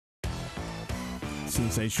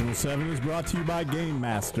Sensational 7 is brought to you by Game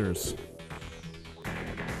Masters.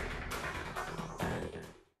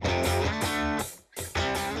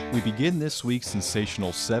 We begin this week's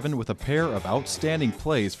Sensational 7 with a pair of outstanding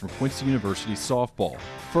plays from Quincy University softball.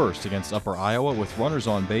 First, against Upper Iowa with runners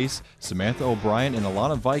on base, Samantha O'Brien and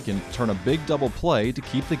Alana Viken turn a big double play to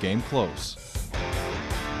keep the game close.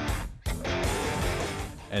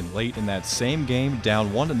 And late in that same game, down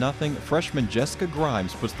 1-0, freshman Jessica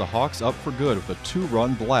Grimes puts the Hawks up for good with a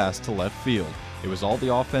 2-run blast to left field. It was all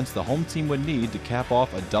the offense the home team would need to cap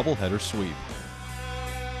off a doubleheader sweep.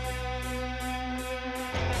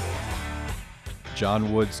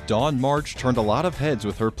 John Wood's Dawn March turned a lot of heads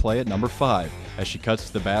with her play at number 5. As she cuts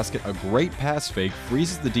to the basket, a great pass fake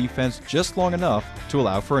freezes the defense just long enough to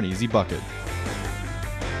allow for an easy bucket.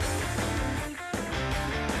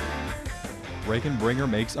 Reagan Bringer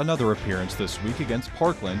makes another appearance this week against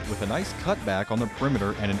Parkland with a nice cutback on the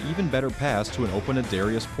perimeter and an even better pass to an open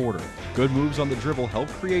Adarius Porter. Good moves on the dribble help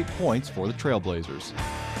create points for the Trailblazers.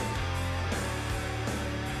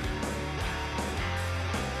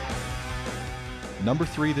 Number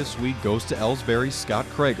 3 this week goes to Ellsbury's Scott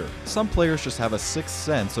Krager. Some players just have a sixth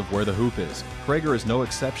sense of where the hoop is. Krager is no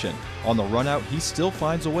exception. On the run out, he still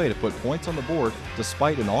finds a way to put points on the board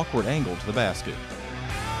despite an awkward angle to the basket.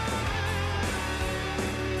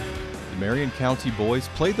 The Marion County boys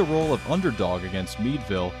played the role of underdog against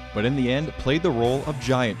Meadville, but in the end played the role of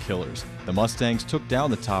giant killers. The Mustangs took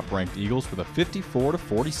down the top-ranked Eagles with a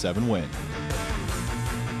 54-47 win.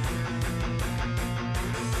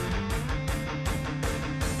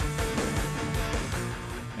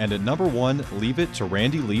 And at number 1, leave it to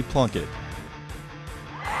Randy Lee Plunkett.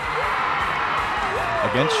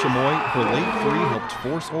 Against Chamois, her late 3 helped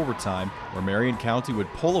force overtime, where Marion County would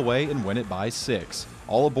pull away and win it by 6.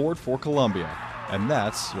 All aboard for Columbia. And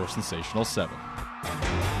that's your Sensational 7.